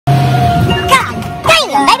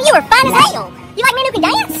You are fine as hell. You like men who can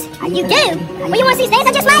dance? You do? Well, you want to see these dance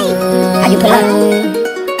I just made? How you pull up?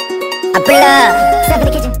 I pull up. Step in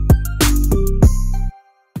the kitchen.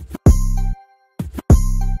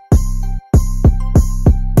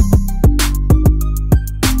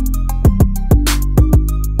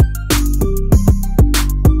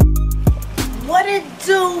 What it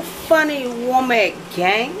do, funny woman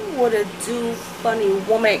gang? What it do, funny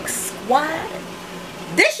woman squad?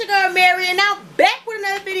 This your girl Mary, and I'm back with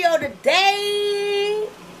another video today.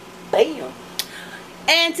 Bam.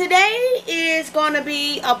 And today is gonna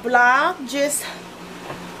be a vlog. I just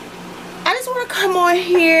want to come on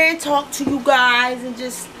here and talk to you guys and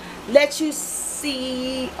just let you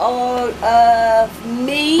see all of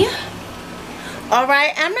me.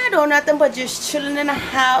 Alright, I'm not doing nothing but just chilling in the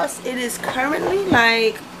house. It is currently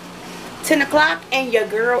like 10 o'clock and your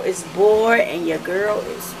girl is bored and your girl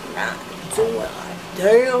is not doing a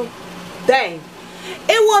damn thing.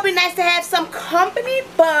 It would be nice to have some company,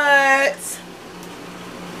 but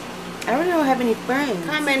I really don't have any friends.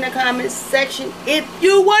 Comment in the comment section if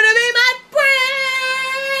you want to be my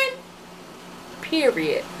friend.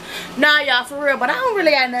 Period. Nah, y'all, for real, but I don't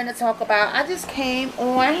really have nothing to talk about. I just came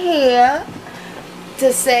on here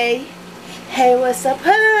to say, hey, what's up,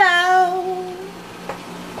 hello.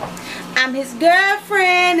 I'm his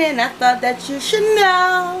girlfriend and I thought that you should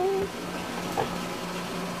know.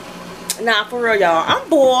 Nah, for real, y'all, I'm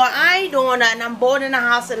bored. I ain't doing nothing. I'm bored in the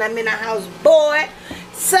house and I'm in the house bored.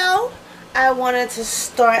 So I wanted to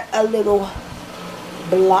start a little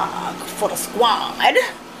blog for the squad.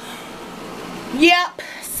 Yep.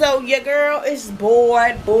 So your girl is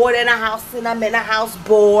bored in the house, and I'm in the house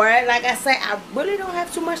bored. Like I say, I really don't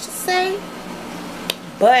have too much to say,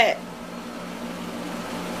 but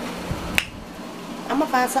I'm gonna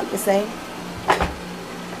find something to say.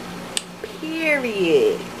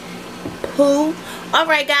 Period. Pooh.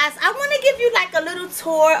 Alright guys, I want to give you like a little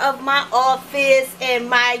tour of my office and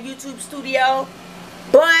my YouTube studio,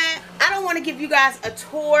 but I don't want to give you guys a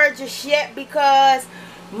tour just yet because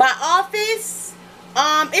my office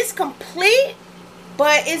it's complete,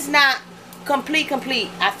 but it's not complete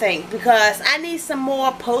I think, because I need some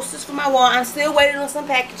more posters for my wall. I'm still waiting on some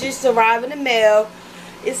packages to arrive in the mail.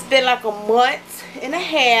 It's been like a month and a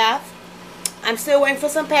half. I'm still waiting for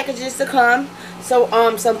some packages to come. So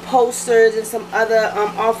some posters and some other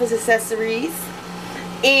office accessories.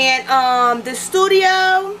 And the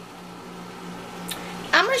studio,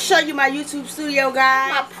 I'm going to show you my YouTube studio,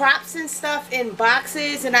 guys. My props and stuff in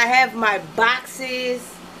boxes, and I have my boxes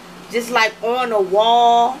just like on the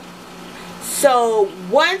wall. So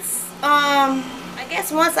once I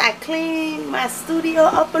guess once I clean my studio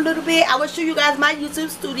up a little bit, I will show you guys my YouTube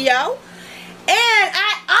studio. And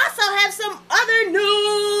I also have some other news.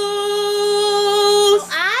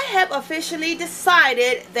 I have officially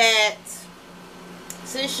decided that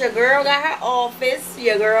since your girl got her office,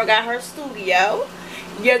 your girl got her studio,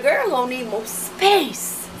 your girl gonna need more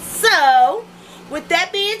space. So with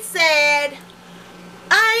that being said,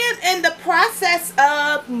 I am in the process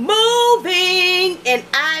of moving and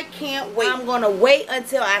I can't wait. I'm gonna wait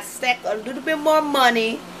until I stack a little bit more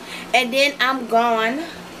money and then I'm gone.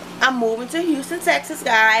 I'm moving to Houston, Texas,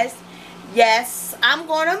 guys. Yes, I'm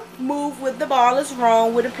gonna move with the Ballers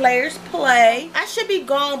Room, where the players play. I should be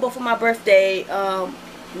gone before my birthday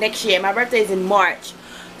next year. My birthday is in March,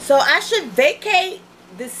 so I should vacate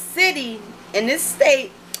the city in this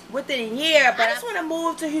state within a year. But I just want to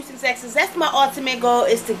move to Houston, Texas. That's my ultimate goal,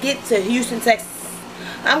 is to get to Houston, Texas.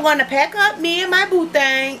 I'm gonna pack up me and my boo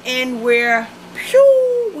thing, and we're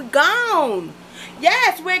gone.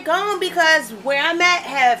 Yes, we're gone, because where I'm at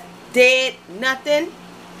have did nothing.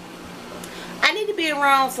 I need to be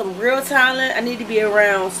around some real talent. I need to be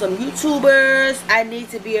around some YouTubers. I need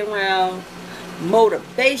to be around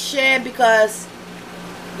motivation, because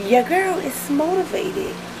your girl is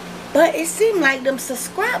motivated, but it seems like them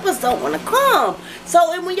subscribers don't want to come. So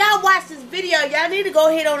when y'all watch this video, y'all need to go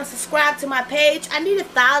ahead on and subscribe to my page. I need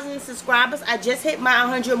 1,000 subscribers. I just hit my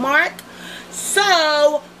 100 mark.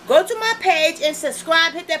 So go to my page and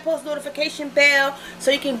subscribe. Hit that post notification bell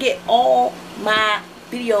so you can get all my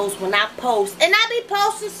videos when I post. And I be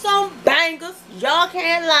posting some bangers, y'all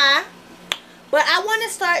can't lie. But I want to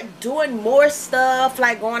start doing more stuff,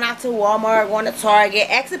 like going out to Walmart, going to Target,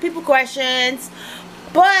 asking people questions.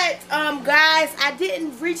 But guys, I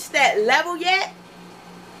didn't reach that level yet,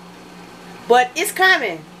 but it's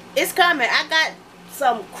coming. It's coming. I got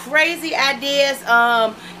some crazy ideas.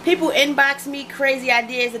 People inbox me crazy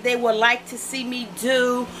ideas that they would like to see me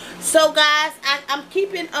do. So guys, I'm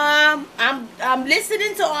keeping I'm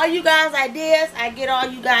listening to all you guys' ideas. I get all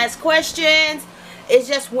you guys' questions. It's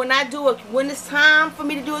just when it's time for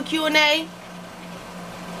me to do a Q&A,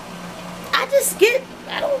 I just get,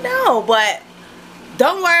 I don't know, but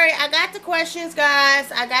don't worry, I got the questions, guys.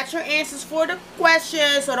 I got your answers for the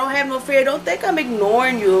questions, so don't have no fear. Don't think I'm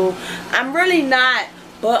ignoring you. I'm really not.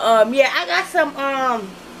 But yeah, I got some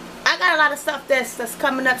I got a lot of stuff that's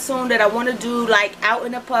coming up soon that I want to do, like out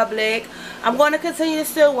in the public. I'm going to continue to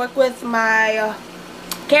still work with my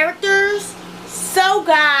characters. So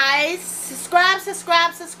guys, subscribe,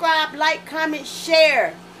 like, comment,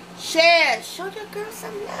 share. Show your girl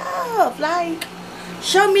some love. Like,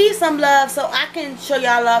 show me some love so I can show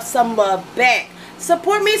y'all love, some love back.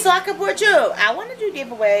 Support me so I can support you. I want to do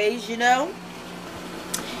giveaways, you know.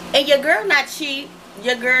 And your girl not cheap.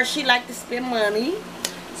 Your girl, she like to spend money.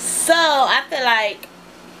 So I feel like,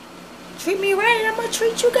 treat me right and I'm gonna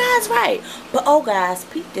treat you guys right. But oh guys,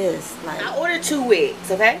 peep this. Like, I ordered 2 wigs,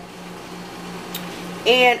 okay?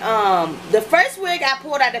 And the first wig I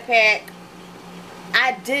pulled out the pack,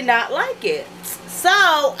 I did not like it. So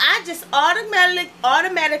I just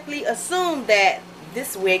automatically assumed that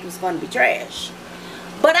this wig was gonna be trash.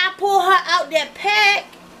 But I pulled her out that pack.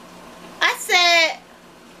 I said,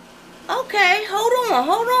 okay, hold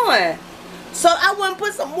on. So I went and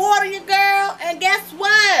put some water in your girl, and guess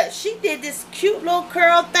what? She did this cute little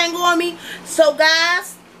curl thing on me. So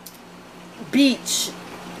guys, beach.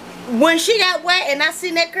 When she got wet and I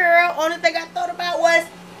seen that curl, only thing I thought about was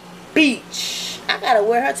beach. I gotta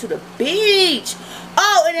wear her to the beach.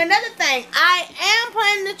 Oh, and another thing, I am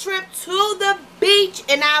planning a trip to the beach,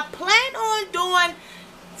 and I plan on doing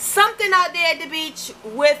something out there at the beach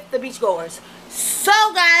with the beachgoers. So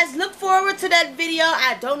guys, look forward to that video.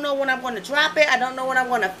 I don't know when I'm going to drop it. I don't know when I'm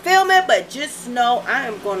going to film it, but just know I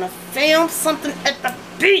am going to film something at the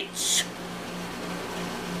beach.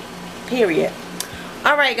 Period.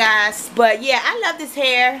 Alright guys, but yeah, I love this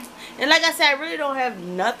hair. And like I said, I really don't have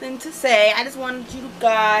nothing to say. I just wanted you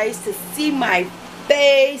guys to see my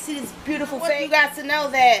face, see this beautiful face. I want you guys to know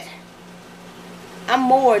that I'm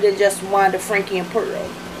more than just Wanda, Frankie, and Pearl.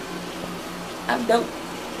 I'm dope.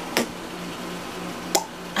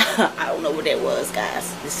 I don't know what that was,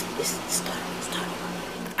 guys. This start.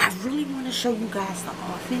 I really want to show you guys the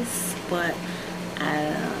office, but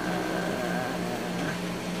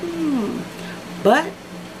but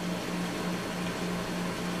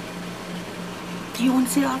do you want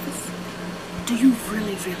to see the office? Do you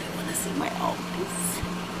really want to see my office?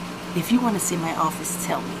 If you want to see my office,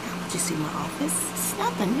 tell me. How would you see my office? It's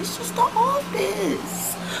nothing. It's just the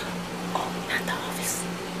office. Oh, not the office.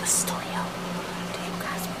 The studio.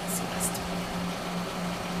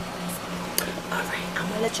 Alright, I'm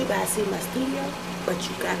gonna let you guys see my studio, but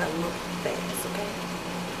you gotta look fast, okay?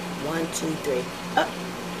 1, 2, 3. Up.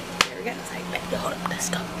 There we go. It's like, hold up, let's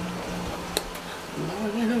go.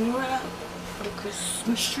 Moving around the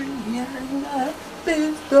Christmas tree and life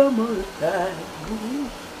is summertime.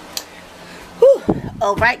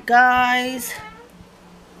 Alright, guys.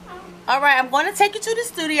 Alright, I'm going to take you to the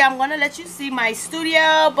studio. I'm going to let you see my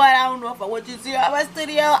studio, but I don't know if I want you to see my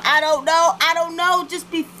studio. I don't know. Just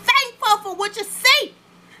be thankful for what you see.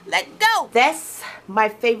 Let go. That's my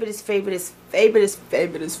favorite is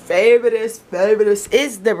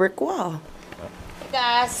the brick wall.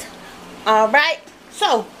 Guys, alright.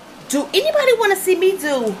 So, do anybody want to see me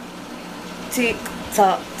do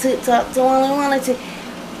TikTok?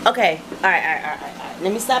 Okay, alright.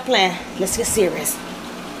 Let me stop playing. Let's get serious.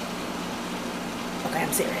 Okay,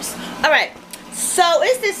 I'm serious. Alright, so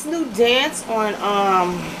it's this new dance on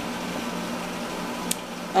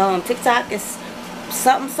TikTok. It's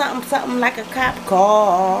something like a cop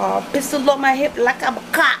car. Pistol on my hip like I'm a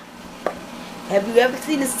cop. Have you ever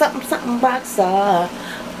seen this something boxer?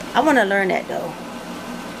 I want to learn that though.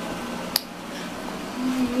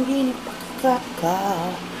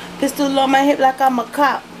 Pistol on my hip like I'm a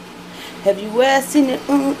cop. Have you ever seen it?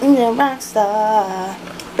 Rockstar.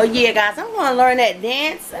 But yeah, guys, I'm gonna learn that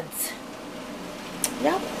dance.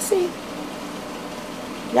 Y'all wanna see?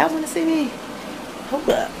 Y'all wanna see me? Hold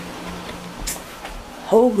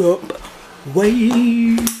up.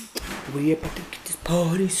 Wait. We about to get this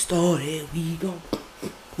party started. We gon'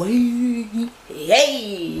 wait.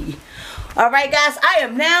 Hey. Alright, guys, I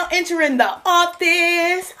am now entering the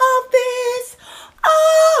office.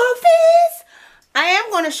 I am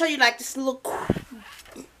gonna show you like this little,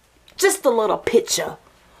 just a little picture.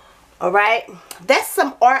 Alright, that's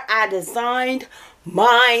some art I designed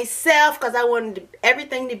myself because I wanted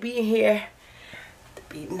everything to be in here to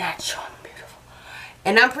be natural and beautiful.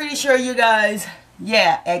 And I'm pretty sure you guys,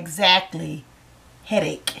 yeah, exactly,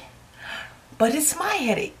 headache. But it's my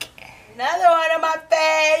headache. Another one on my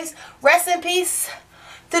face. Rest in peace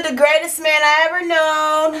To the greatest man I ever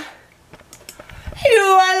known. You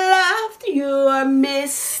are loved, you are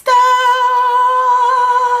missed.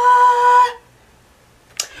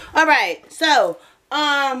 Alright, so,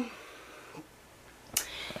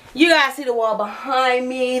 you guys see the wall behind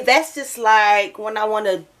me. That's just like when I want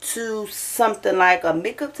to do something like a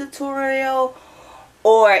makeup tutorial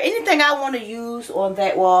or anything I want to use on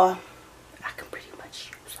that wall. I can pretty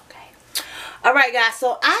much use, okay? Alright guys,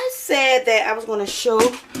 so I said that I was going to show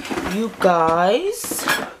you guys.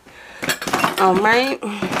 Alright.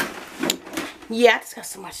 Yeah, I just got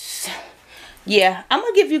so much. Yeah, I'm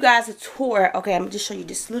going to give you guys a tour. Okay, I'm going to just show you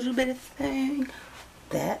this little bit of thing.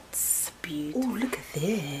 That's beautiful. Oh, look at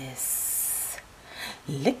this.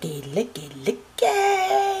 Looky, looky,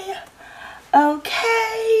 looky.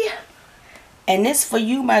 Okay. And this for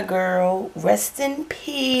you, my girl. Rest in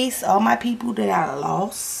peace. All my people that I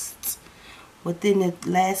lost within the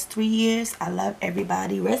last 3 years. I love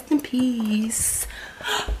everybody. Rest in peace.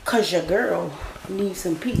 Because your girl needs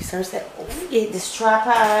some peace. I said, oh, get this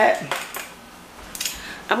tripod.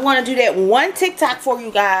 I'm going to do that one TikTok for you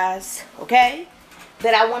guys. Okay?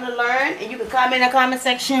 That I want to learn. And you can comment in the comment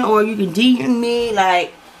section. Or you can DM me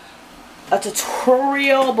like a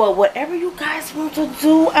tutorial. But whatever you guys want to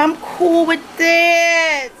do, I'm cool with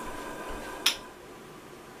this.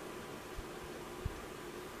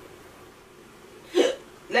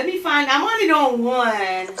 Let me find. I'm only doing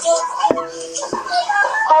one.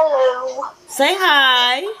 Hello. Say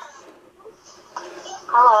hi.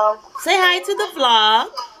 Hello. Say hi to the vlog.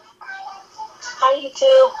 Hi, you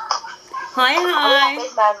too. Hi, hi.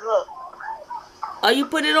 This bad look. Oh, you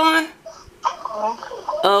put it on?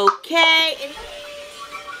 Okay.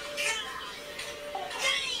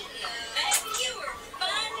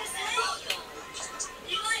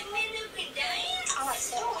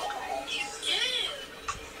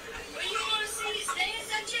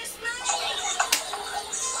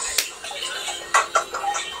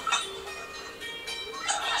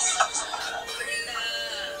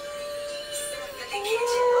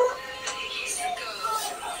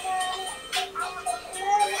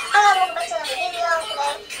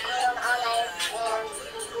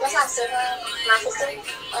 My sister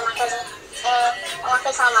and my cousin, and I want to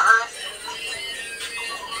FaceTime my aunt.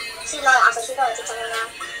 She's going also, she's going to teach me now.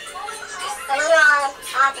 And later on,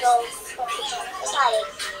 I have to go teach her. It's like,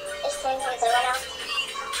 it's 10:22 right now.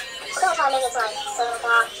 We're going to try to make it to like 7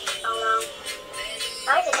 o'clock. I don't know.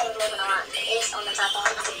 I think it's moving a lot. It's on the top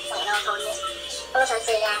end. Wait, no, I'm holding it. I'm going to try to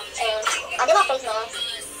sit down. And I did my face mask.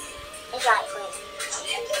 It's dry quick.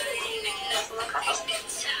 There's some more coffee.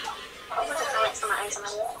 I'm going to try to my earnings on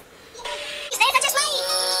my lip. Stains I just made.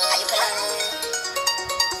 How you pull up?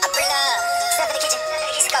 I pull up. Step in the kitchen.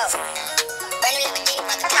 Let's go. Brand new little Jeep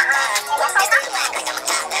on the top. This thing the black, I'm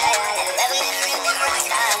on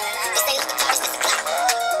top. This thing the first, this the clock.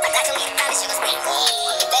 I got to leave, promise you was me.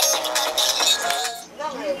 You better let me go to bed.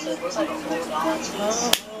 Not really too. It's like a $4.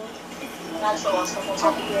 Not sure what's on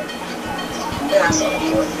top of here. Then I saw it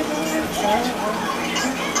before.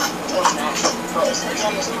 Oh, it's the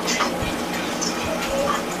camera's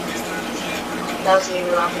that was me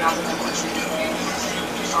rocking out with that much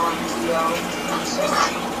on video. So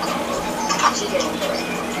she didn't do it.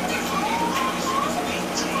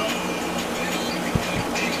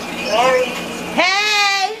 Mary.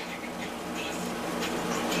 Hey.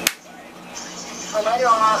 Later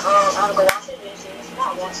on, I'll go wash the dishes.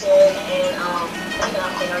 Not wash it, and later on,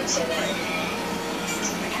 I already said that.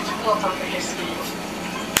 We'll come for this.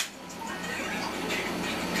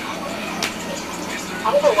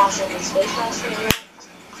 I'm gonna wash up in space mask for you.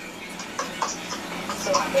 So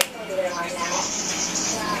I'm gonna do that right now.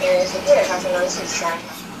 And if you get it, I can notice it's done.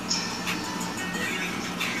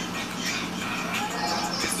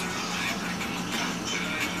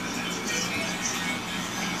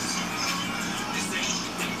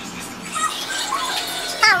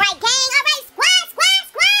 Alright, gang. Alright, squad.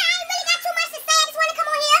 I ain't really got too much to say. I just want to come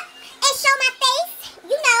on here and show my face.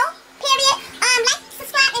 You know, period. Like,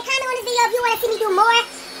 subscribe, and comment on this video if you want to see me do more.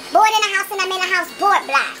 Bored in the house and I'm in the house bored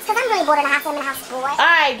blocks. Because I'm really bored in the house and I'm in the house bored.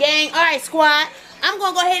 Alright, gang. Alright, squad. I'm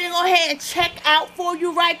going to go ahead and check out for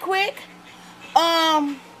you right quick.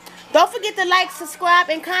 Don't forget to like, subscribe,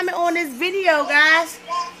 and comment on this video, guys.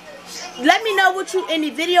 Let me know what any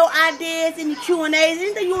video ideas, any Q&As,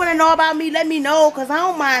 anything you want to know about me, let me know, because I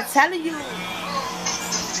don't mind telling you.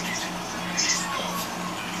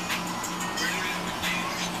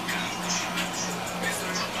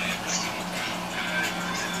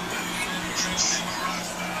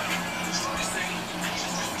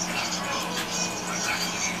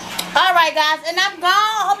 Alright guys, and I'm gone.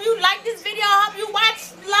 Hope you like this video. Hope you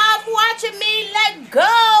love watching me. Let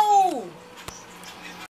go.